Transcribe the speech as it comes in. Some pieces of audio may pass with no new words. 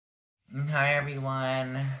Hi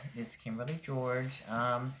everyone, it's Kimberly George.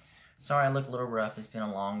 Sorry I look a little rough. It's been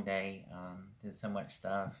a long day. Did so much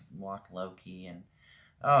stuff, walked low key, and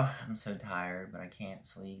I'm so tired, but I can't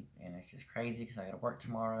sleep, and it's just crazy because I got to work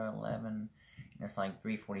tomorrow at 11, and it's like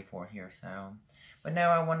 3:44 here. So, but no,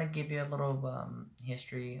 I want to give you a little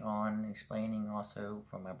history on explaining also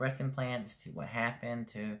from my breast implants to what happened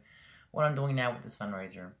to what I'm doing now with this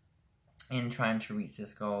fundraiser and trying to reach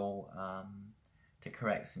this goal. To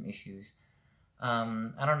correct some issues. I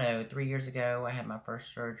don't know, 3 years ago, I had my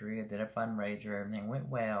first surgery. I did a fundraiser. Everything went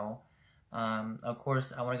well. Of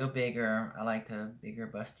course, I want to go bigger. I like the bigger,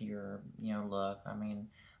 bustier, look. I mean,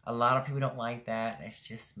 a lot of people don't like that. It's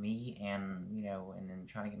just me, and then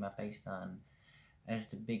trying to get my face done as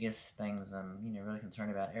the biggest things I'm, really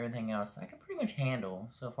concerned about. Everything else I can pretty much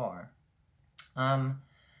handle so far. Um,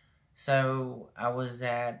 so I was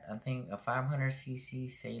at, I think, a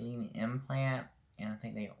 500cc saline implant, and I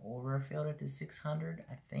think they overfilled it to 600.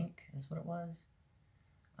 I think is what it was.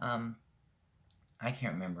 Um, I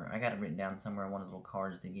can't remember. I got it written down somewhere on one of the little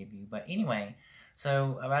cards they give you. But anyway,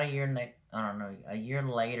 so about a year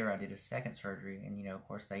later, I did a second surgery, and of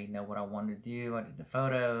course, they know what I wanted to do. I did the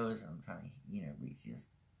photos. I'm trying to, reach this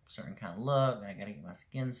certain kind of look, and I got to get my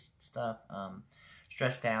skin stuff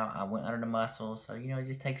stressed out. I went under the muscle, so it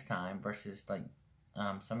just takes time. Versus like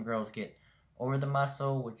some girls get over the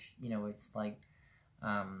muscle, which it's like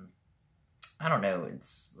I don't know,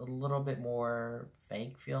 it's a little bit more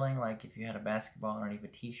fake feeling, like if you had a basketball underneath a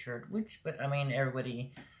t-shirt, but I mean,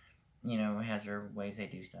 everybody, has their ways they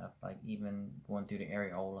do stuff, like even going through the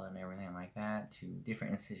areola and everything like that to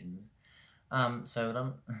different incisions. So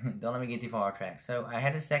don't let me get too far off track. So I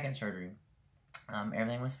had a second surgery.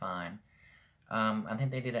 Everything was fine. I think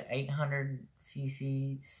they did an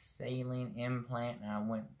 800cc saline implant, and I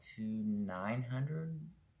went to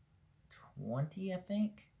 920, I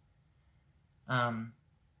think. Um,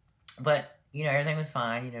 but everything was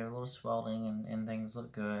fine. A little swelling and things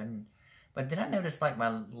looked good. But then I noticed like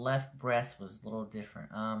my left breast was a little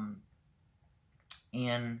different. And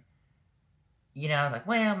I was like,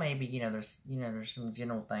 well, maybe there's some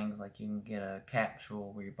general things like you can get a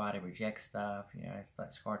capsule where your body rejects stuff. It's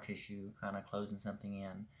like scar tissue kind of closing something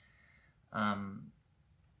in. Um,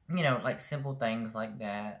 like simple things like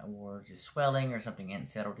that, or just swelling or something hadn't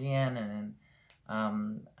settled in, and then I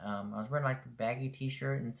was wearing like the baggy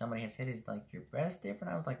t-shirt, and somebody had said, "Is like your breasts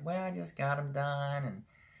different?" I was like, "Well, I just got them done," and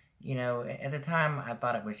at the time I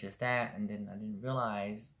thought it was just that, and then I didn't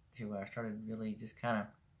realize till I started really just kind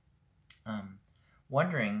of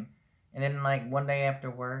wondering. And then like one day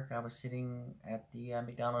after work, I was sitting at the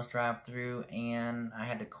McDonald's drive-through, and I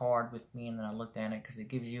had the card with me, and then I looked at it because it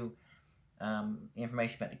gives you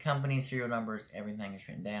information about the company, serial numbers, everything is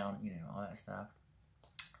written down, all that stuff.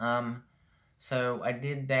 So I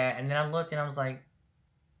did that, and then I looked, and I was like,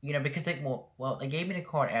 because they gave me the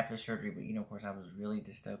card after surgery, but of course I was really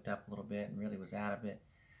just stoked up a little bit and really was out of it,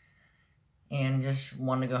 and just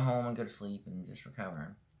wanted to go home and go to sleep and just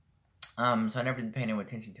recover. So I never did pay no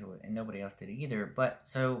attention to it, and nobody else did either. But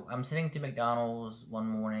so I'm sitting at McDonald's one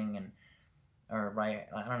morning, or right,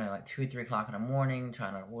 I don't know, like 2, 3 o'clock in the morning,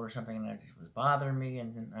 trying to order something, and it just was bothering me.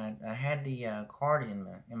 And then I had the card in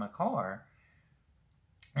my car,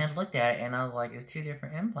 and I looked at it, and I was like, it's two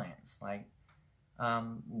different implants. Like,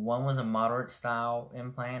 one was a moderate style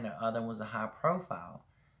implant, the other was a high profile.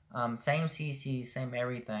 Same CC, same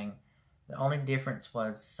everything. The only difference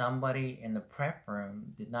was somebody in the prep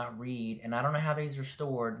room did not read, and I don't know how these are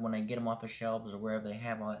stored when they get them off the shelves or wherever they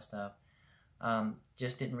have all that stuff.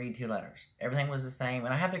 Just didn't read 2 letters. Everything was the same,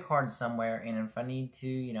 and I have the card somewhere, and if I need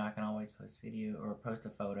to, I can always post a video or post a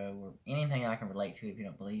photo or anything I can relate to if you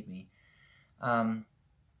don't believe me.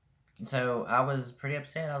 So I was pretty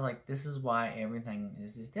upset. I was like, this is why everything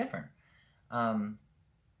is just different.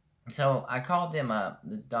 So I called them up,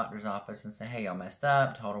 the doctor's office, and said, hey, I messed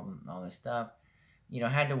up, told them all this stuff. I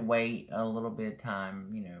had to wait a little bit of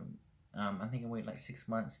time, I think I waited like 6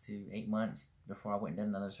 months to 8 months before I went and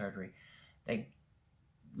did another surgery. They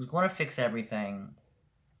was going to fix everything.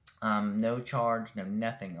 No charge, no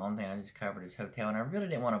nothing. The only thing I just covered is hotel, and I really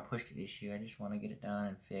didn't want to push the issue. I just want to get it done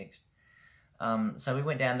and fixed. So we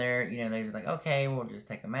went down there, they was like, okay, we'll just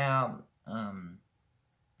take them out,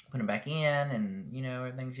 put them back in, and,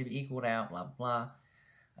 everything should be equaled out, blah, blah.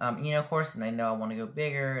 Of course, and they know I want to go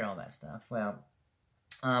bigger and all that stuff. Well,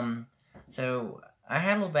 so I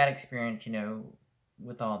had a little bad experience,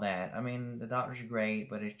 with all that. I mean, the doctors are great,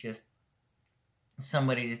 but it's just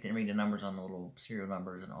somebody just didn't read the numbers on the little serial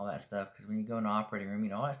numbers and all that stuff, because when you go in the operating room,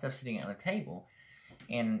 all that stuff's sitting on the table.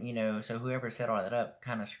 And, so whoever set all that up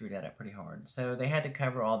kind of screwed that up pretty hard. So they had to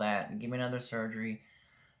cover all that and give me another surgery.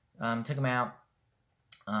 Took them out.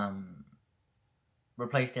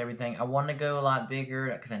 Replaced everything. I wanted to go a lot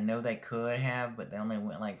bigger because I know they could have, but they only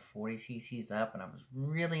went like 40 cc's up, and I was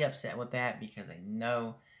really upset with that because I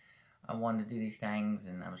know I wanted to do these things,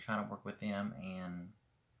 and I was trying to work with them, and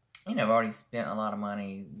I've already spent a lot of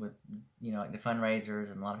money with like the fundraisers,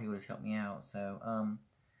 and a lot of people just helped me out. So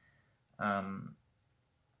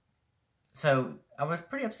I was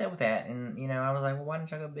pretty upset with that, and I was like, well, why didn't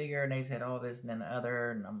y'all go bigger? And they said, oh, this and then the other,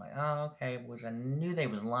 and I'm like, oh, okay, which I knew they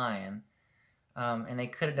was lying. And they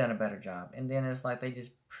could have done a better job. And then it's like they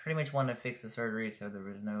just pretty much wanted to fix the surgery, so there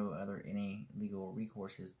was no any legal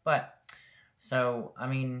recourses. But, so, I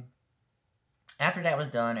mean, after that was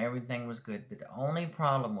done, everything was good. But the only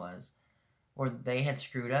problem was, where they had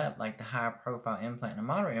screwed up, like the high profile implant and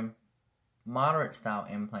a moderate style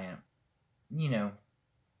implant,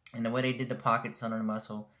 and the way they did the pockets under the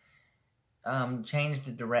muscle, changed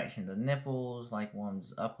the direction. The nipples, like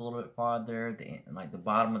one's up a little bit farther. Like the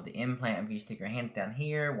bottom of the implant, if you stick your hands down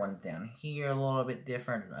here, one's down here a little bit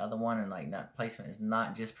different. The other one, and like that placement is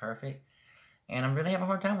not just perfect. And I'm really having a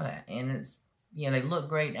hard time with that. And it's, they look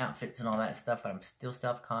great, outfits and all that stuff, but I'm still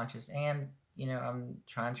self-conscious. And, I'm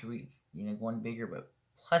trying to reach, going bigger, but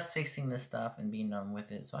plus fixing this stuff and being done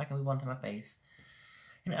with it so I can move on to my face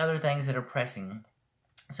and other things that are pressing.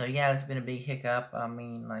 So yeah, it's been a big hiccup. I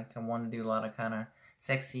mean, like, I want to do a lot of kind of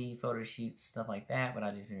sexy photo shoots, stuff like that, but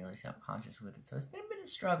I've just been really self-conscious with it. So it's been a bit of a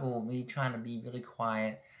struggle, me trying to be really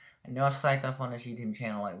quiet. I know I've psyched off on this YouTube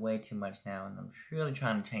channel like way too much now, and I'm really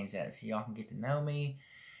trying to change that so y'all can get to know me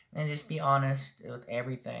and just be honest with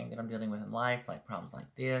everything that I'm dealing with in life, like problems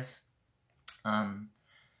like this.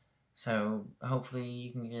 So hopefully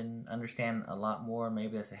you can understand a lot more.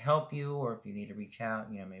 Maybe this will help you, or if you need to reach out,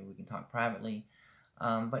 maybe we can talk privately.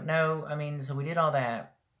 But no, I mean, so we did all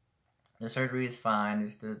that. The surgery is fine.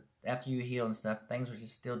 It's after you heal and stuff, things were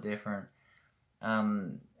just still different.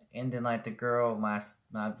 And then like the girl, my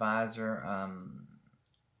advisor,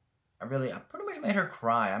 I pretty much made her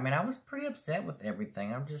cry. I mean, I was pretty upset with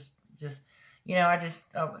everything. I'm just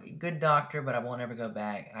good doctor, but I won't ever go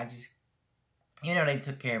back. They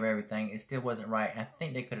took care of everything. It still wasn't right. I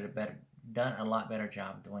think they could have done a lot better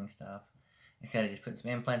job doing stuff. Instead of just putting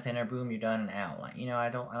some implants in there, boom, you're done and out. Like, I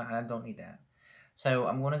don't need that. So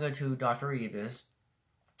I'm going to go to Dr. Revis.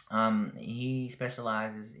 He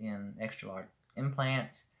specializes in extra large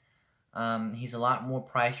implants. He's a lot more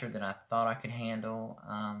pricier than I thought I could handle.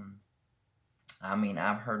 I mean,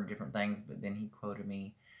 I've heard different things, but then he quoted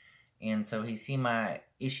me. And so he's seen my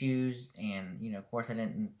issues, and, of course I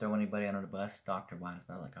didn't throw anybody under the bus doctor-wise,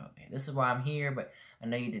 but I was like, okay, this is why I'm here, but I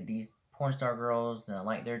know you did these porn star girls, and I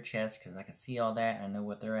like their chests because I can see all that, and I know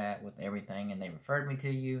what they're at with everything, and they referred me to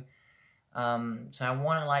you. So I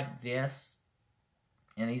want it like this,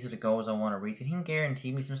 and these are the goals I want to reach. And he can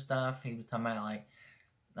guarantee me some stuff. He was talking about like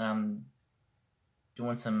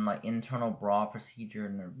doing some like internal bra procedure,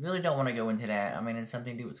 and I really don't want to go into that. I mean, it's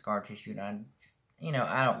something to do with scar tissue, and I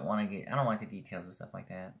don't like the details and stuff like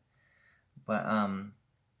that. But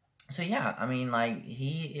so yeah, I mean, like,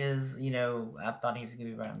 he is, I thought he was going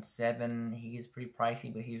to be around $7. He is pretty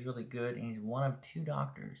pricey, but he's really good, and he's one of 2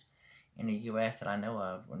 doctors in the U.S. that I know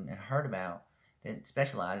of and heard about that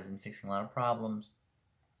specializes in fixing a lot of problems,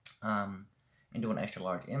 and doing extra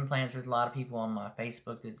large implants. There's a lot of people on my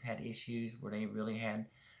Facebook that's had issues where they really had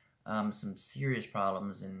some serious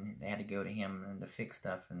problems, and they had to go to him and to fix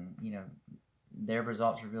stuff, and, their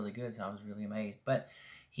results were really good, so I was really amazed. But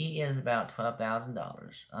he is about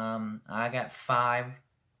 $12,000. I got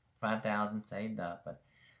 $5,000 saved up. But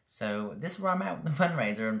so this is where I'm at with the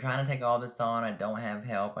fundraiser. I'm trying to take all this on. I don't have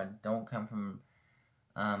help. I don't come from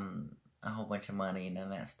a whole bunch of money and none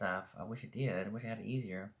of that stuff. I wish I did. I wish I had it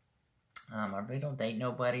easier. I really don't date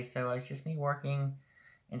nobody, so it's just me working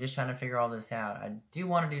and just trying to figure all this out. I do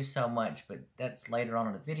want to do so much, but that's later on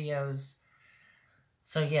in the videos.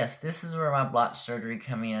 So yes, this is where my botched surgery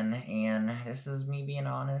come in, and this is me being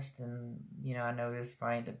honest, and, I know this is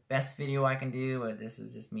probably the best video I can do, but this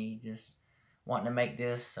is just me just wanting to make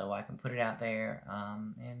this so I can put it out there,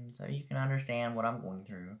 and so you can understand what I'm going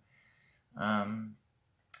through. I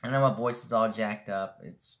know my voice is all jacked up.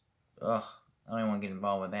 I don't even want to get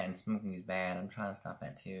involved with that, and smoking is bad. I'm trying to stop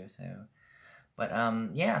that too, so. But,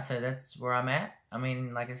 yeah, so that's where I'm at. I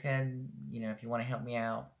mean, like I said, if you want to help me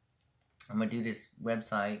out, I'm going to do this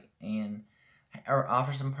website or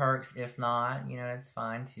offer some perks. If not, that's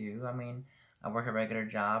fine too. I mean, I work a regular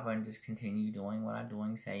job and just continue doing what I'm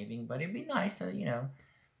doing, saving. But it'd be nice to, have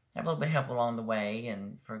a little bit of help along the way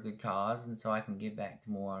and for a good cause. And so I can give back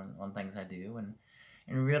to more on things I do and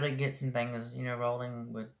really get some things,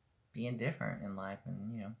 rolling with being different in life.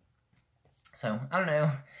 And, so, I don't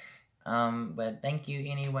know. But thank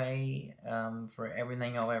you anyway for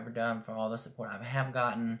everything I've ever done, for all the support I have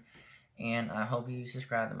gotten. And I hope you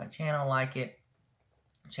subscribe to my channel, like it,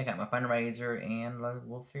 check out my fundraiser, and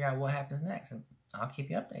we'll figure out what happens next. And I'll keep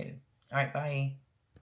you updated. All right, bye.